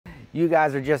you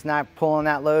guys are just not pulling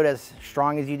that load as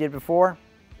strong as you did before,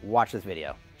 watch this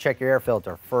video. Check your air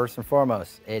filter first and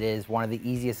foremost. It is one of the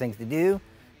easiest things to do.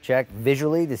 Check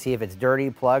visually to see if it's dirty,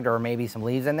 plugged, or maybe some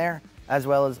leaves in there, as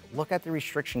well as look at the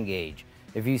restriction gauge.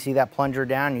 If you see that plunger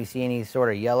down, you see any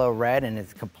sort of yellow, red, and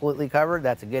it's completely covered,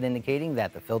 that's a good indicating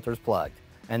that the filter's plugged.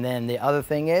 And then the other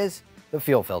thing is the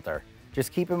fuel filter.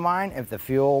 Just keep in mind, if the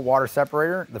fuel water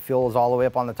separator, the fuel is all the way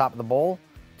up on the top of the bowl,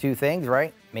 two things,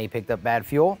 right? May picked up bad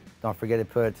fuel. Don't forget to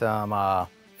put some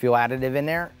fuel additive in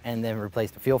there and then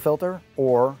replace the fuel filter.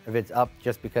 Or if it's up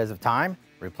just because of time,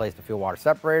 replace the fuel water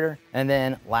separator. And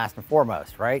then last and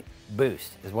foremost, right?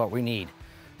 Boost is what we need.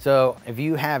 So if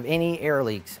you have any air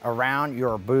leaks around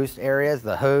your boost areas,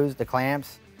 the hose, the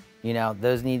clamps, you know,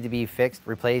 those need to be fixed,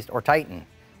 replaced, or tightened.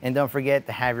 And don't forget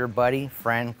to have your buddy,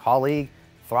 friend, colleague,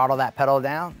 throttle that pedal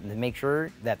down and make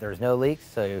sure that there's no leaks.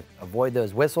 So avoid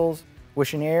those whistles,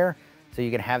 wishing air, so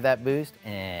you can have that boost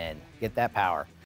and get that power.